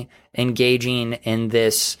willingly engaging in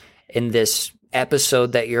this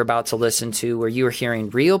episode that you're about to listen to, where you are hearing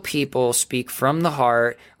real people speak from the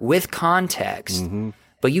heart with context.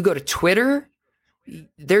 But you go to Twitter,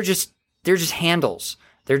 they're just handles.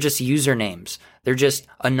 They're just usernames. They're just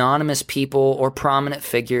anonymous people or prominent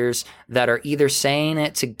figures that are either saying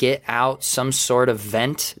it to get out some sort of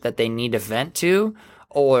vent that they need to vent to,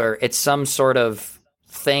 or it's some sort of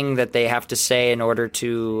thing that they have to say in order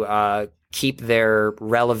to keep their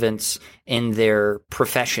relevance in their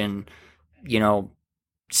profession,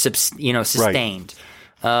 sustained.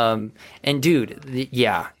 And dude,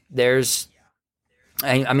 there's,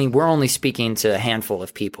 I mean, we're only speaking to a handful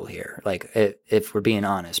of people here, like if we're being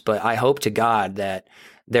honest, but I hope to God that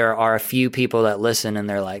there are a few people that listen and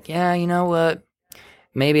they're like, yeah, you know what?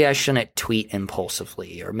 Maybe I shouldn't tweet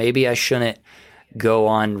impulsively, or maybe I shouldn't go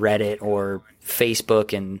on Reddit or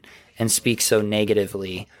Facebook and speak so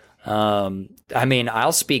negatively. I mean,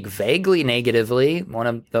 I'll speak vaguely negatively. One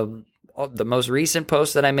of the most recent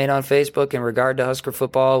posts that I made on Facebook in regard to Husker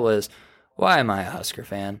football was, why am I a Husker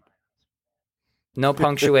fan? No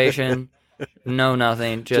punctuation, no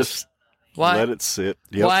nothing. Just why, let it sit.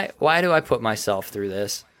 Yep. Why do I put myself through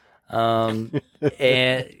this? And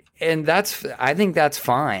I think that's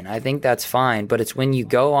fine. I think that's fine. But it's when you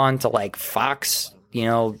go on to like Fox,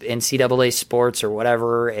 NCAA sports or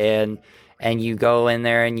whatever, and you go in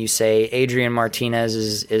there and you say Adrian Martinez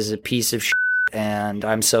is a piece of shit, and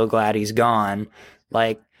I'm so glad he's gone.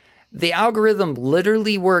 Like, the algorithm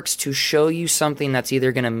literally works to show you something that's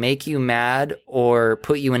either going to make you mad or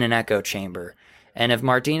put you in an echo chamber. And if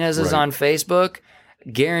Martinez is on Facebook,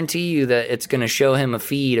 guarantee you that it's going to show him a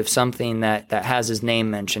feed of something that has his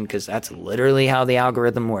name mentioned, because that's literally how the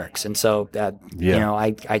algorithm works. And so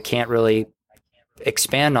I can't really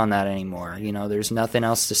expand on that anymore. There's nothing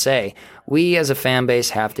else to say. We as a fan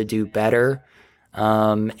base have to do better.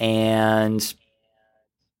 And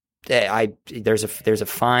there's a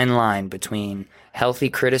fine line between healthy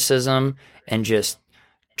criticism and just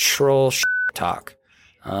troll talk.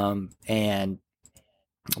 And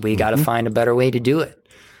we got to find a better way to do it.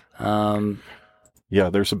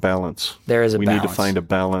 There's a balance. There is a balance. We need to find a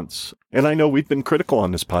balance. And I know we've been critical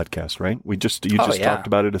on this podcast, right? You just talked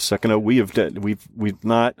about it a second ago. We've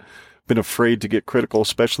not been afraid to get critical,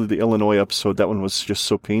 especially the Illinois episode. That one was just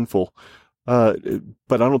so painful. But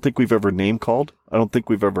I don't think we've ever name called. I don't think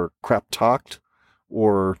we've ever crap talked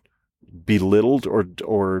or belittled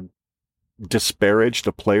or disparaged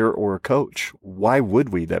a player or a coach. Why would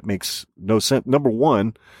we? That makes no sense. Number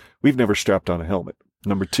one, we've never strapped on a helmet.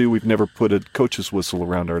 Number two, we've never put a coach's whistle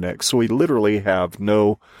around our neck. So we literally have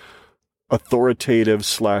no authoritative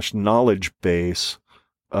 / knowledge base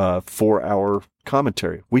for our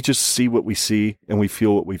commentary. We just see what we see and we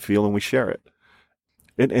feel what we feel and we share it.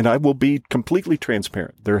 And I will be completely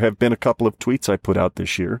transparent. There have been a couple of tweets I put out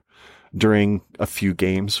this year during a few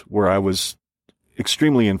games where I was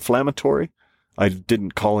extremely inflammatory. I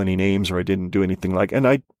didn't call any names or I didn't do anything and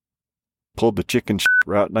I pulled the chicken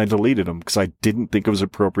route and I deleted them because I didn't think it was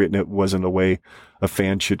appropriate and it wasn't a way a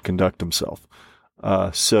fan should conduct himself.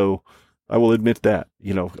 So I will admit that,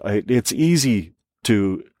 it's easy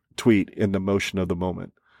to tweet in the motion of the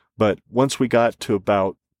moment. But once we got to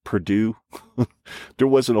about Purdue, there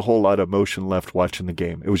wasn't a whole lot of emotion left watching the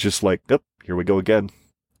game. It was just like, oh, here we go again,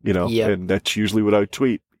 and that's usually what I would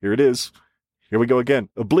tweet. Here it is. Here we go again.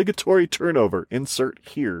 Obligatory turnover. Insert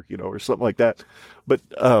here, or something like that. But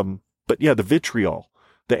yeah, the vitriol,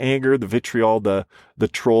 the anger, the vitriol, the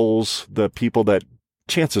trolls, the people that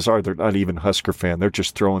chances are they're not even Husker fan. They're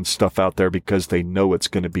just throwing stuff out there because they know it's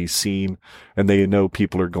going to be seen and they know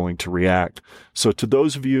people are going to react. So to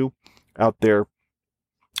those of you out there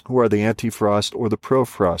who are the anti-frost or the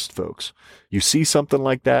pro-frost folks. You see something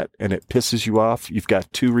like that and it pisses you off, you've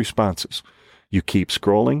got two responses. You keep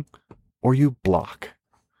scrolling or you block.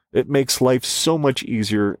 It makes life so much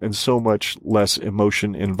easier and so much less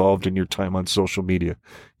emotion involved in your time on social media.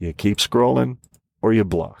 You keep scrolling or you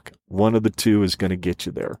block. One of the two is going to get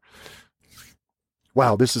you there.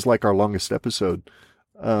 Wow, this is like our longest episode.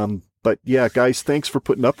 But yeah, guys, thanks for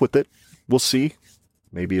putting up with it. We'll see.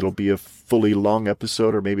 Maybe it'll be a fully long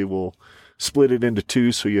episode, or maybe we'll split it into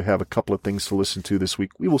two so you have a couple of things to listen to this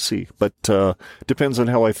week. We will see. But depends on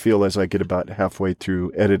how I feel as I get about halfway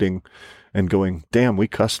through editing and going, damn, we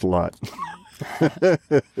cussed a lot.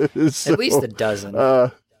 So, at least a dozen.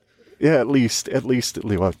 Yeah, at least.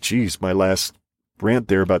 Well, geez, my last rant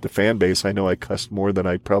there about the fan base, I know I cussed more than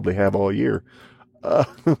I probably have all year.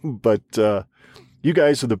 But you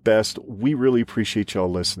guys are the best. We really appreciate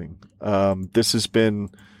y'all listening. This has been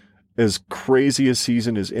as crazy a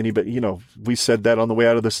season as anybody. We said that on the way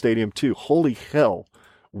out of the stadium too. Holy hell,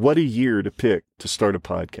 what a year to pick to start a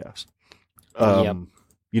podcast. Yep.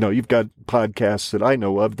 You've got podcasts that I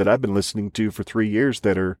know of that I've been listening to for 3 years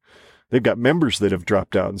they've got members that have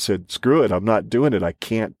dropped out and said, screw it, I'm not doing it. I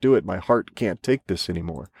can't do it. My heart can't take this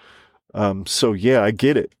anymore. So yeah, I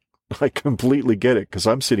get it. I completely get it, because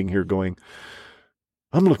I'm sitting here going,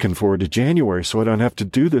 I'm looking forward to January so I don't have to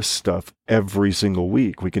do this stuff every single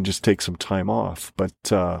week. We can just take some time off.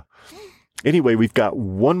 But anyway, we've got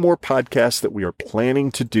one more podcast that we are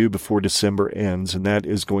planning to do before December ends, and that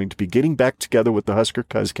is going to be getting back together with the Husker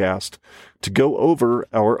Cuzcast to go over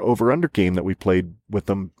our over-under game that we played with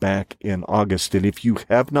them back in August. And if you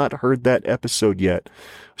have not heard that episode yet,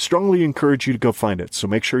 strongly encourage you to go find it. So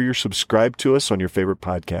make sure you're subscribed to us on your favorite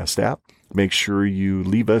podcast app. Make sure you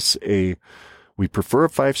leave us we prefer a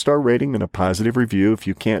 5-star rating and a positive review. If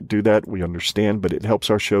you can't do that, we understand, but it helps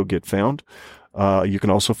our show get found. You can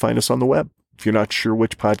also find us on the web. If you're not sure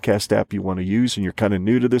which podcast app you want to use and you're kind of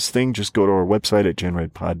new to this thing, just go to our website at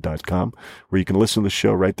genredpod.com, where you can listen to the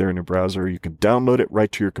show right there in your browser. You can download it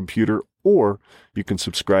right to your computer, or you can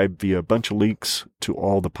subscribe via a bunch of links to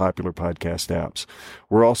all the popular podcast apps.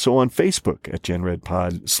 We're also on Facebook at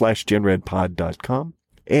genredpod/genredpod.com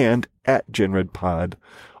and at genredpod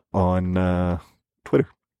on Twitter.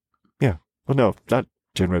 Yeah. Well, no, not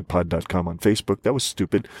genredpod.com on Facebook. That was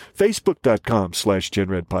stupid.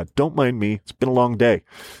 Facebook.com/genredpod. Don't mind me. It's been a long day.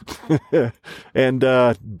 And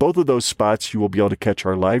both of those spots, you will be able to catch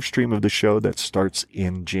our live stream of the show that starts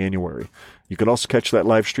in January. You can also catch that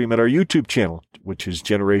live stream at our YouTube channel, which is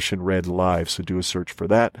Generation Red Live. So do a search for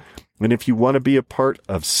that. And if you want to be a part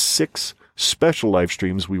of 6 special live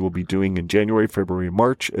streams we will be doing in January, February,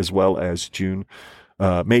 March, as well as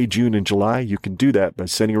May, June, and July, you can do that by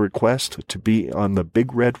sending a request to be on the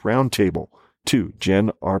Big Red Roundtable to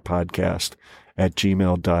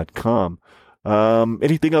genrpodcast@gmail.com.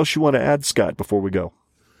 Anything else you want to add, Scott, before we go?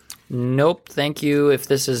 Nope. Thank you. If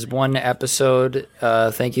this is one episode,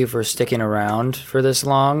 thank you for sticking around for this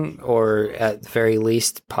long, or at the very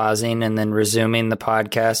least pausing and then resuming the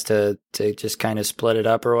podcast to just kind of split it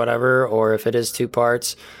up or whatever. Or if it is 2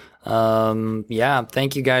 parts,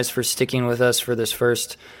 thank you guys for sticking with us for this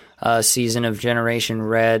first season of Generation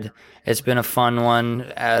Red. It's been a fun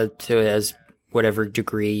one, to as whatever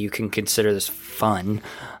degree you can consider this fun.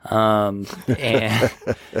 Thank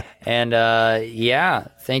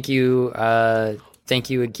you. Thank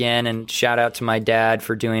you again, and shout out to my dad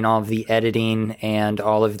for doing all of the editing and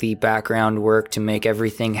all of the background work to make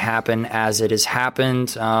everything happen as it has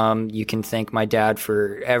happened. You can thank my dad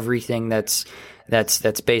for everything that's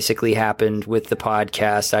basically happened with the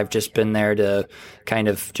podcast. I've just been there to kind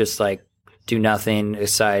of just like do nothing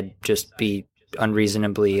aside just be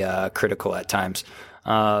unreasonably critical at times.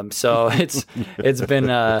 So it's been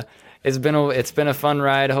a fun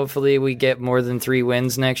ride. Hopefully we get more than 3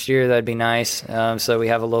 wins next year. That'd be nice. So we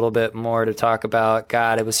have a little bit more to talk about.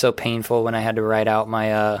 God, it was so painful when I had to write out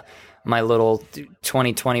my little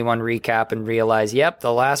 2021 recap and realize, yep,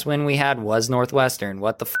 the last win we had was Northwestern.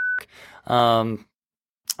 What the fuck?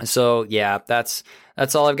 So yeah, that's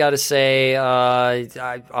all I've got to say.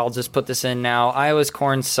 I'll just put this in now. Iowa's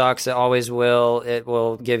corn sucks. It always will. It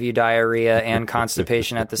will give you diarrhea and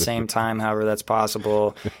constipation at the same time, however that's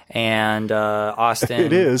possible. And Austin,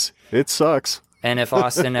 it is. It sucks. And if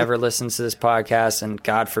Austin ever listens to this podcast, and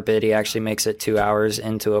God forbid he actually makes it 2 hours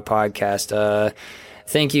into a podcast,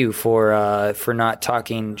 thank you for not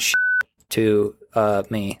talking to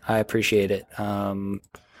me. I appreciate it.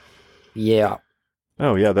 Yeah.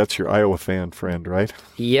 Oh, yeah, that's your Iowa fan friend, right?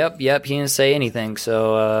 Yep. He didn't say anything,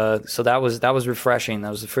 so that was refreshing. That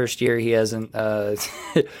was the first year he hasn't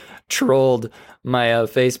trolled my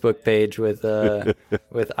Facebook page with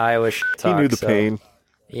Iowa talk. He knew the pain.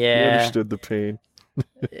 Yeah, He understood the pain.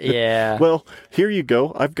 Yeah. Well, here you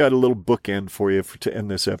go. I've got a little bookend for you to end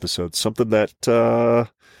this episode. Something that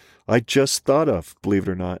I just thought of, believe it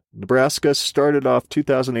or not. Nebraska started off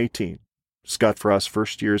 2018. Scott Frost,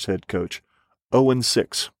 first year as head coach,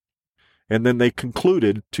 0-6. And then they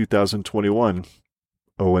concluded 2021,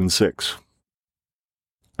 0-6.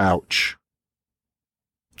 Ouch.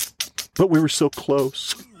 But we were so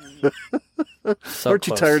close. Aren't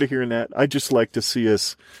you tired of hearing that? I just like to see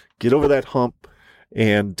us get over that hump.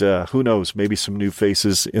 And who knows, maybe some new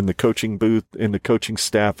faces in the coaching booth, in the coaching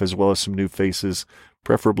staff, as well as some new faces,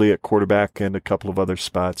 preferably at quarterback and a couple of other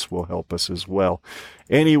spots will help us as well.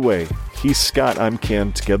 Anyway, he's Scott, I'm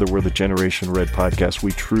Ken. Together we're the Generation Red Podcast.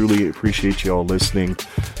 We truly appreciate you all listening.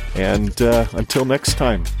 And until next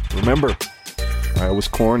time, remember, Iowa's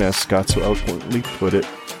corn, as Scott so eloquently put it,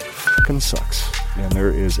 fucking sucks. And there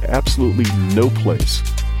is absolutely no place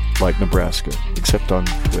like Nebraska, except on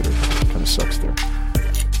Twitter. Kind of sucks there.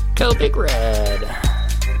 Go Big Red.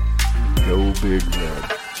 Go Big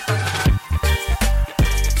Red.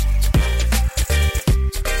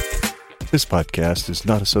 This podcast is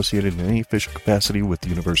not associated in any official capacity with the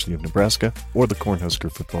University of Nebraska or the Cornhusker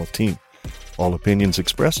football team. All opinions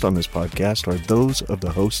expressed on this podcast are those of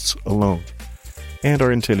the hosts alone and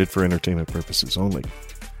are intended for entertainment purposes only.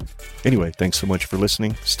 Anyway, thanks so much for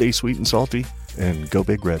listening. Stay sweet and salty, and go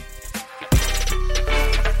Big Red.